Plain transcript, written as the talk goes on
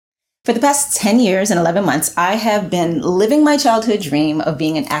For the past 10 years and 11 months, I have been living my childhood dream of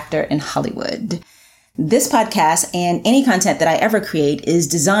being an actor in Hollywood. This podcast and any content that I ever create is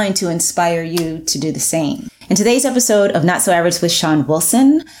designed to inspire you to do the same. In today's episode of Not So Average with Shawn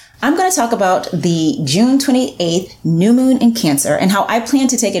Wilson, I'm going to talk about the June 28th new moon in Cancer and how I plan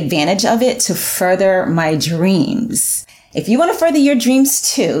to take advantage of it to further my dreams. If you want to further your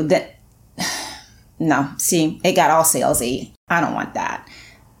dreams too, then no, see, it got all salesy. I don't want that.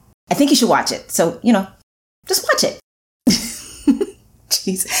 I think you should watch it. So, just watch it.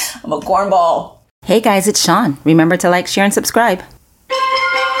 Jeez, I'm a cornball. Hey guys, it's Shawn. Remember to like, share, and subscribe.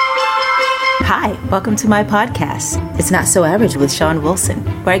 Hi, welcome to my podcast. It's Not So Average with Shawn Wilson,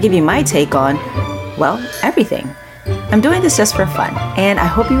 where I give you my take on, well, everything. I'm doing this just for fun, and I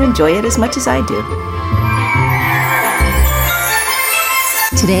hope you enjoy it as much as I do.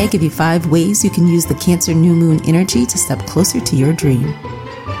 Today, I give you 5 ways you can use the Cancer new moon energy to step closer to your dream.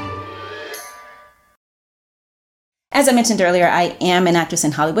 As I mentioned earlier, I am an actress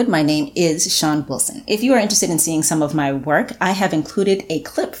in Hollywood. My name is Shawn Wilson. If you are interested in seeing some of my work, I have included a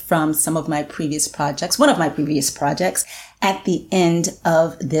clip from some of my previous projects, one of my previous projects, at the end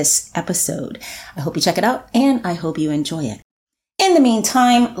of this episode. I hope you check it out, and I hope you enjoy it. In the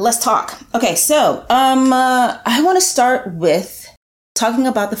meantime, let's talk. Okay, so I want to start with talking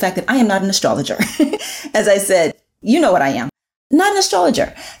about the fact that I am not an astrologer. As I said, you know what I am. Not an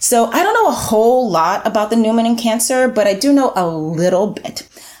astrologer. So I don't know a whole lot about the new moon in Cancer, but I do know a little bit.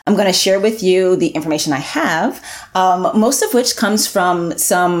 I'm going to share with you the information I have, most of which comes from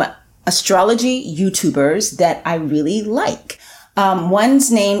some astrology YouTubers that I really like.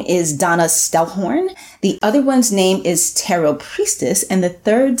 One's name is Donna Stellhorn. The other one's name is Tarot Priestess. And the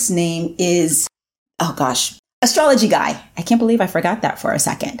third's name is, Astrology Guy. I can't believe I forgot that for a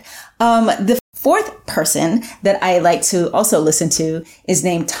second. The fourth person that I like to also listen to is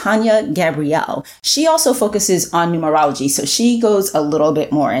named Tanya Gabrielle. She also focuses on numerology, so she goes a little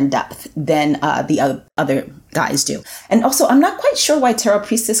bit more in depth than the other guys do. And also, I'm not quite sure why Tarot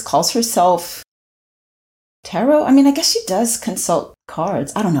Priestess calls herself Tarot. I mean, I guess she does consult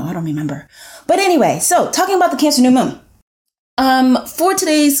cards. I don't know. I don't remember. But anyway, so talking about the Cancer new moon. For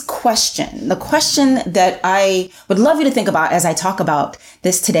today's question, the question that I would love you to think about as I talk about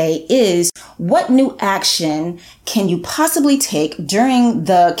this today is, what new action can you possibly take during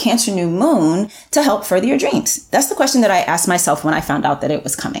the Cancer new moon to help further your dreams? That's the question that I asked myself when I found out that it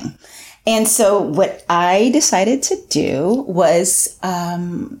was coming. And so what I decided to do was,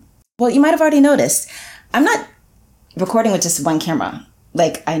 you might have already noticed, I'm not recording with just one camera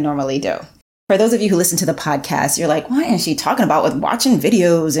like I normally do. For those of you who listen to the podcast, you're like, what is she talking about with watching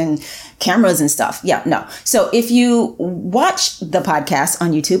videos and cameras and stuff? Yeah, no. So if you watch the podcast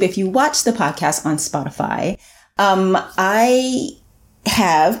on YouTube, if you watch the podcast on Spotify, I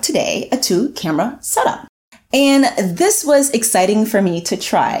have today a 2-camera setup. And this was exciting for me to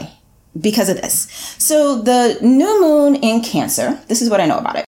try because of this. So the new moon in Cancer, this is what I know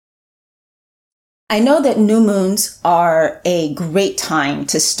about it. I know that new moons are a great time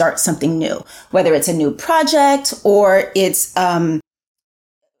to start something new, whether it's a new project or it's a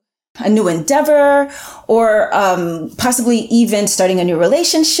new endeavor or possibly even starting a new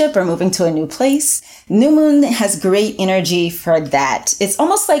relationship or moving to a new place. New moon has great energy for that. It's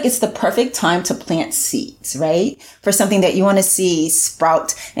almost like it's the perfect time to plant seeds, right? For something that you want to see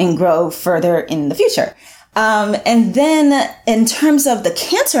sprout and grow further in the future. And then in terms of the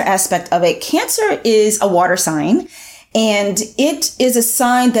Cancer aspect of it, Cancer is a water sign, and it is a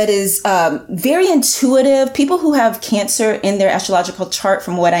sign that is very intuitive. People who have Cancer in their astrological chart,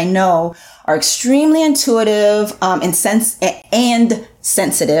 from what I know, are extremely intuitive and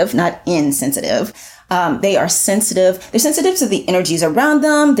sensitive, not insensitive. They are sensitive. They're sensitive to the energies around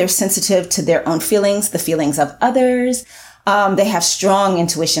them. They're sensitive to their own feelings, the feelings of others. They have strong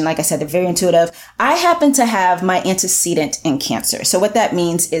intuition. Like I said, they're very intuitive. I happen to have my antecedent in Cancer. So what that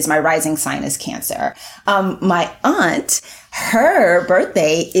means is my rising sign is Cancer. My aunt, her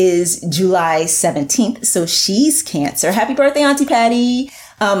birthday is July 17th. So she's Cancer. Happy birthday, Auntie Patty.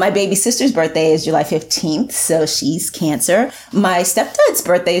 My baby sister's birthday is July 15th. So she's Cancer. My stepdad's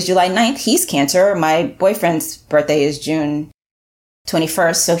birthday is July 9th. He's Cancer. My boyfriend's birthday is June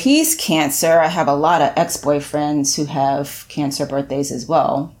 21st. So he's Cancer. I have a lot of ex-boyfriends who have Cancer birthdays as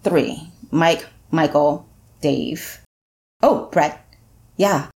well. 3. Mike, Michael, Dave. Oh, Brett.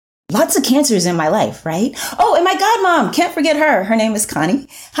 Yeah. Lots of Cancers in my life, right? Oh, and my godmom. Can't forget her. Her name is Connie.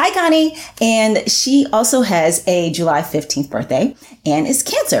 Hi, Connie. And she also has a July 15th birthday and is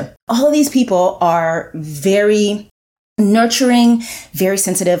Cancer. All of these people are very nurturing, very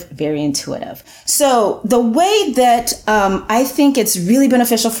sensitive, very intuitive. So the way that I think it's really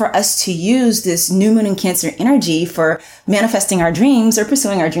beneficial for us to use this new moon in Cancer energy for manifesting our dreams or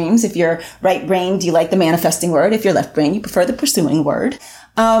pursuing our dreams. If you're right brained, you like the manifesting word. If you're left brained, you prefer the pursuing word,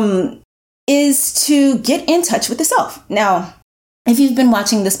 is to get in touch with the self. Now, if you've been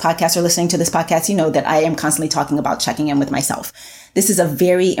watching this podcast or listening to this podcast, you know that I am constantly talking about checking in with myself. This is a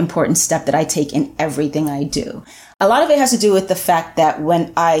very important step that I take in everything I do. A lot of it has to do with the fact that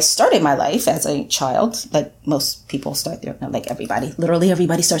when I started my life as a child, like most people start their, like everybody, literally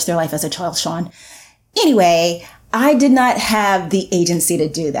everybody starts their life as a child, Sean. Anyway, I did not have the agency to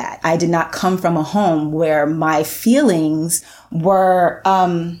do that. I did not come from a home where my feelings were,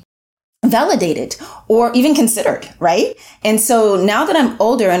 validated or even considered, right? And so now that I'm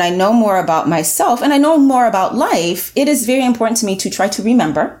older and I know more about myself and I know more about life, it is very important to me to try to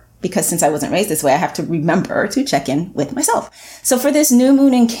remember, because since I wasn't raised this way, I have to remember to check in with myself. So for this new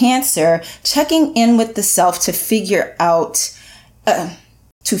moon in Cancer, checking in with the self to figure out,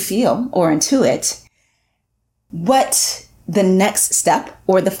 to feel or intuit what the next step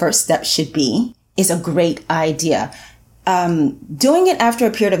or the first step should be is a great idea. Doing it after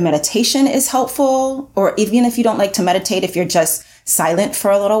a period of meditation is helpful, or even if you don't like to meditate, if you're just silent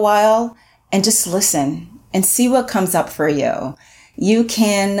for a little while and just listen and see what comes up for you. You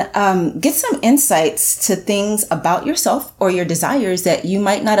can get some insights to things about yourself or your desires that you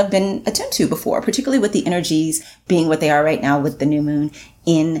might not have been attuned to before, particularly with the energies being what they are right now with the new moon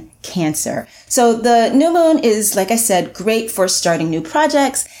in Cancer. So the new moon is, like I said, great for starting new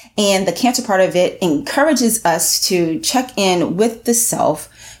projects. And the Cancer part of it encourages us to check in with the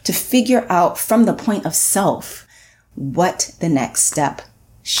self to figure out from the point of self what the next step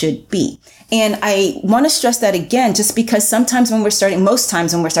should be. And I want to stress that again, just because sometimes when we're starting, most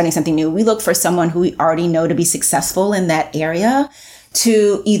times when we're starting something new, we look for someone who we already know to be successful in that area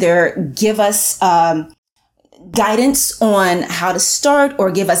to either give us guidance on how to start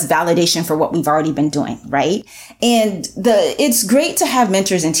or give us validation for what we've already been doing, right? And it's great to have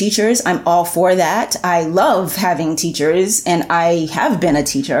mentors and teachers. I'm all for that. I love having teachers and I have been a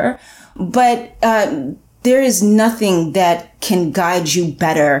teacher, but there is nothing that can guide you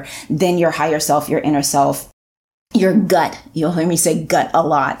better than your higher self, your inner self, your gut. You'll hear me say gut a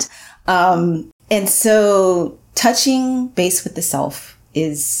lot. And so touching base with the self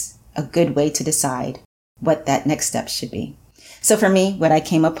is a good way to decide what that next step should be. So for me, what I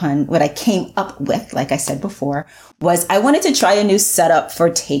came up with, like I said before, was I wanted to try a new setup for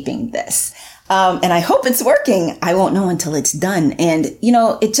taping this. And I hope it's working. I won't know until it's done. And,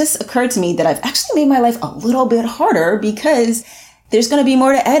 it just occurred to me that I've actually made my life a little bit harder because there's going to be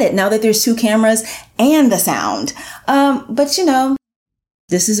more to edit now that there's 2 cameras and the sound. But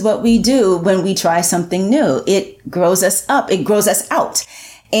this is what we do when we try something new. It grows us up. It grows us out.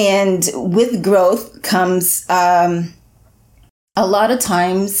 And with growth comes a lot of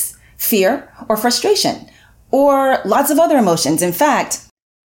times fear or frustration or lots of other emotions. In fact,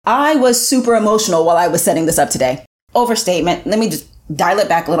 I was super emotional while I was setting this up today. Overstatement. Let me just dial it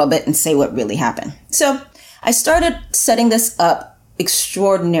back a little bit and say what really happened. So I started setting this up,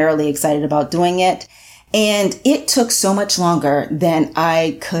 extraordinarily excited about doing it. And it took so much longer than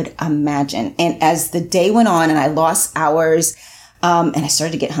I could imagine. And as the day went on and I lost hours, and I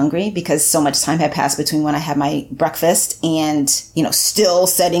started to get hungry because so much time had passed between when I had my breakfast and, still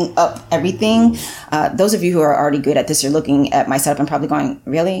setting up everything. Those of you who are already good at this, you're looking at my setup and probably going,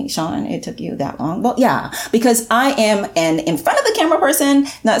 really, Sean, it took you that long? Well, yeah, because I am an in front of the camera person,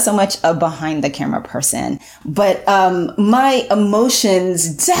 not so much a behind the camera person. But my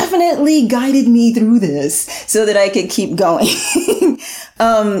emotions definitely guided me through this so that I could keep going.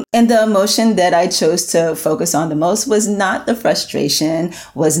 And the emotion that I chose to focus on the most was not the frustration,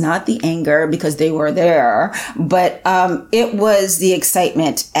 was not the anger, because they were there, but it was the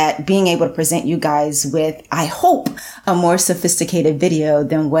excitement at being able to present you guys with, I hope, a more sophisticated video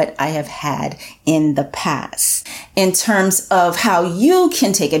than what I have had in the past. In terms of how you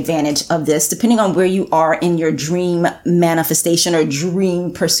can take advantage of this, depending on where you are in your dream manifestation or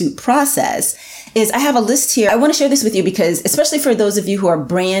dream pursuit process, is I have a list here. I want to share this with you because, especially for those of you who are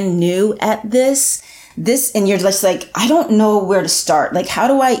brand new at this, and you're just like, I don't know where to start. Like, how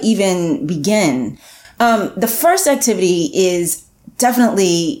do I even begin? The first activity is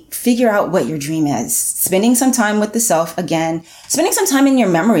definitely figure out what your dream is. Spending some time with the self again, spending some time in your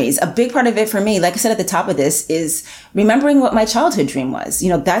memories. A big part of it for me, like I said at the top of this, is remembering what my childhood dream was.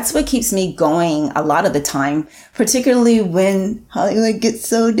 That's what keeps me going a lot of the time, particularly when Hollywood gets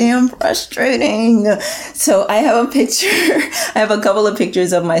so damn frustrating. So I have I have a couple of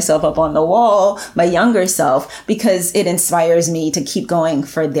pictures of myself up on the wall, my younger self, because it inspires me to keep going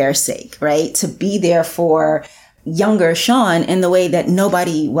for their sake, right? To be there for younger Sean in the way that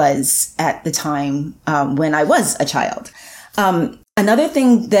nobody was at the time when I was a child. Another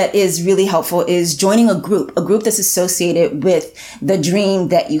thing that is really helpful is joining a group that's associated with the dream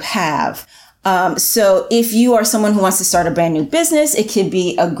that you have. So if you are someone who wants to start a brand new business, it could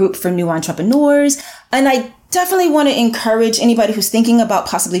be a group for new entrepreneurs. And I definitely want to encourage anybody who's thinking about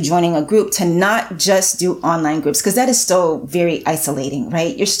possibly joining a group to not just do online groups, because that is still very isolating,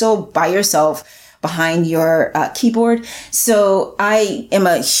 right? You're still by yourself behind your keyboard. So I am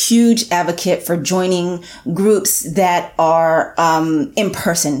a huge advocate for joining groups that are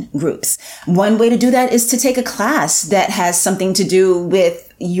in-person groups. One way to do that is to take a class that has something to do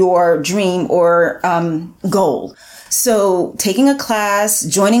with your dream or goal. So taking a class,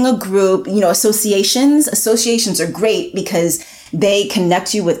 joining a group, associations are great because they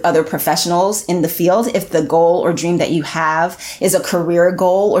connect you with other professionals in the field. If the goal or dream that you have is a career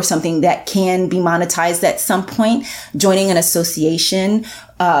goal or something that can be monetized at some point, joining an association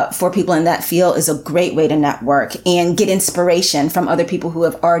for people in that field is a great way to network and get inspiration from other people who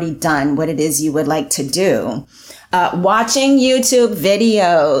have already done what it is you would like to do. Watching YouTube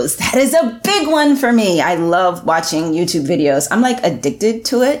videos. That is a big one for me. I love watching YouTube videos. I'm like addicted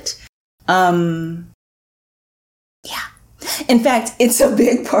to it. Yeah. In fact, it's a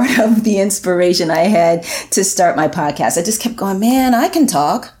big part of the inspiration I had to start my podcast. I just kept going, man, I can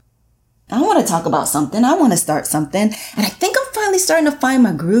talk. I want to talk about something. I want to start something. And I think I'm finally starting to find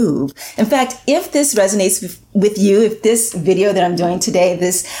my groove. In fact, if this resonates with you, if this video that I'm doing today,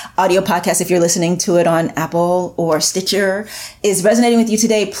 this audio podcast, if you're listening to it on Apple or Stitcher, is resonating with you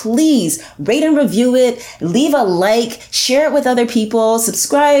today, please rate and review it, leave a like, share it with other people,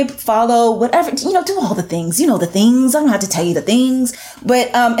 subscribe, follow, whatever, do all the things. You know the things. I don't have to tell you the things.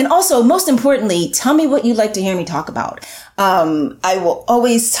 But, and also, most importantly, tell me what you'd like to hear me talk about. I will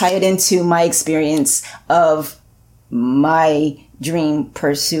always tie it into my experience of my dream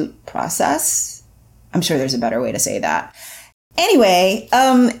pursuit process. I'm sure there's a better way to say that. Anyway,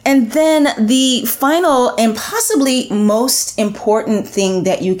 and then the final and possibly most important thing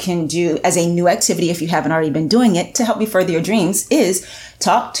that you can do as a new activity, if you haven't already been doing it, to help you further your dreams is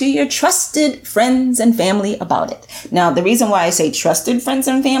talk to your trusted friends and family about it. Now, the reason why I say trusted friends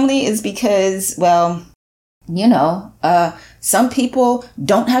and family is because, well, some people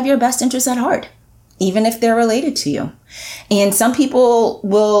don't have your best interests at heart, even if they're related to you. And some people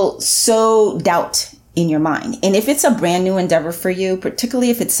will sow doubt in your mind. And if it's a brand new endeavor for you, particularly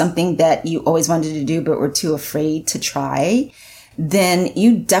if it's something that you always wanted to do but were too afraid to try, then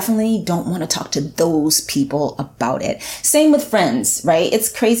you definitely don't want to talk to those people about it. Same with friends, right?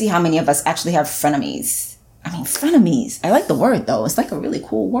 It's crazy how many of us actually have frenemies. Frenemies. I like the word though. It's like a really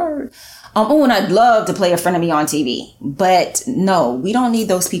cool word. And I'd love to play a frenemy on TV, but no, we don't need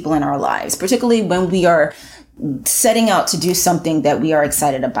those people in our lives, particularly when we are setting out to do something that we are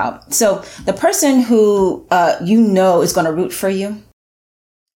excited about. So the person who, is going to root for you,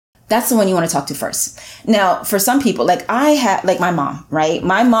 that's the one you want to talk to first. Now, for some people, like my mom, right?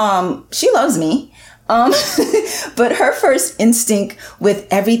 My mom, she loves me. But her first instinct with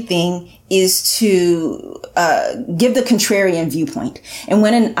everything is to give the contrarian viewpoint. And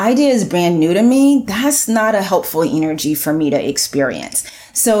when an idea is brand new to me, that's not a helpful energy for me to experience.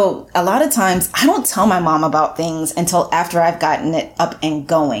 So a lot of times I don't tell my mom about things until after I've gotten it up and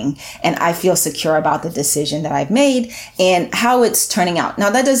going and I feel secure about the decision that I've made and how it's turning out.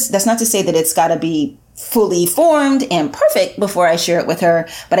 Now that's not to say that it's got to be fully formed and perfect before I share it with her,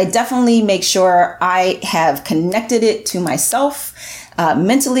 but I definitely make sure I have connected it to myself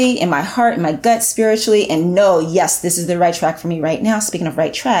mentally, in my heart, in my gut, spiritually, and know, yes, this is the right track for me right now. Speaking of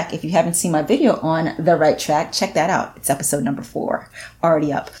right track, if you haven't seen my video on the right track, check that out. It's episode number 4,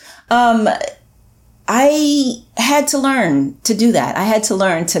 already up. I had to learn to do that. I had to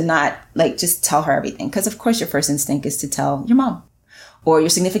learn to not just tell her everything, because of course your first instinct is to tell your mom or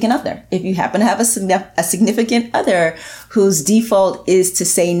your significant other. If you happen to have a significant other whose default is to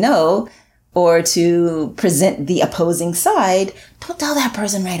say no or to present the opposing side, don't tell that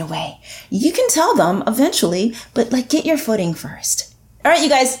person right away. You can tell them eventually, but get your footing first. All right, you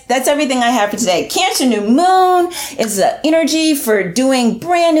guys, that's everything I have for today. Cancer New Moon is the energy for doing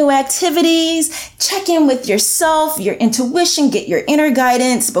brand new activities. Check in with yourself, your intuition, get your inner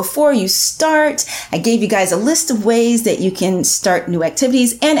guidance before you start. I gave you guys a list of ways that you can start new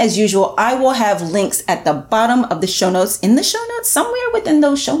activities. And as usual, I will have links at the bottom of the show notes, somewhere within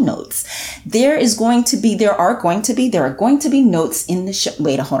those show notes. There are going to be notes in the show.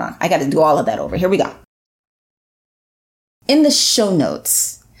 Wait, hold on. I got to do all of that over. Here we go. In the show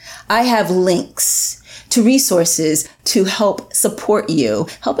notes, I have links to resources to help support you.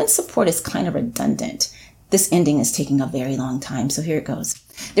 Help and support is kind of redundant. This ending is taking a very long time, so here it goes.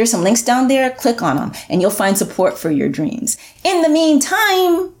 There's some links down there. Click on them, and you'll find support for your dreams. In the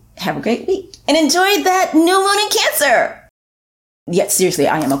meantime, have a great week, and enjoy that new moon in Cancer. Yet, seriously,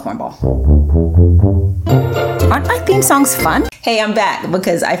 I am a cornball. Aren't my theme songs fun? Hey, I'm back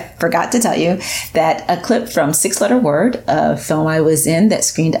because I forgot to tell you that a clip from Six Letter Word, a film I was in that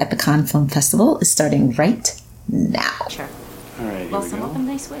screened at the Cannes Film Festival, is starting right now. Sure. All right, Well, some of them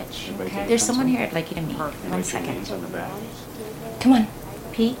they switch. Okay. There's someone here I'd like you to meet. One second. Come on.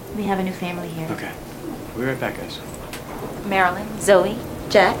 Pete, we have a new family here. Okay. We'll be right back, guys. Marilyn, Zoe,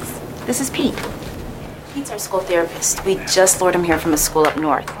 Jax. This is Pete. Pete's our school therapist. We just lured him here from a school up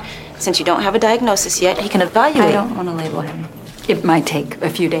north. Since you don't have a diagnosis yet, he can evaluate. I don't want to label him. It might take a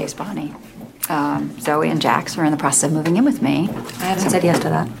few days, Bonnie. Zoe and Jax are in the process of moving in with me. I haven't said yes to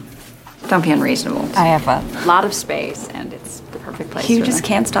that. Don't be unreasonable. I have a lot of space, and it's the perfect place. You just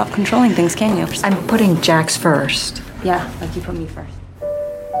can't stop controlling things, can you? I'm putting Jax first. Yeah, like you put me first.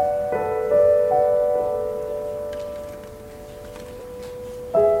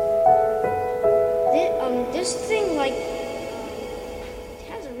 This thing, like, it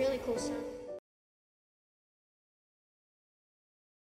has a really cool sound.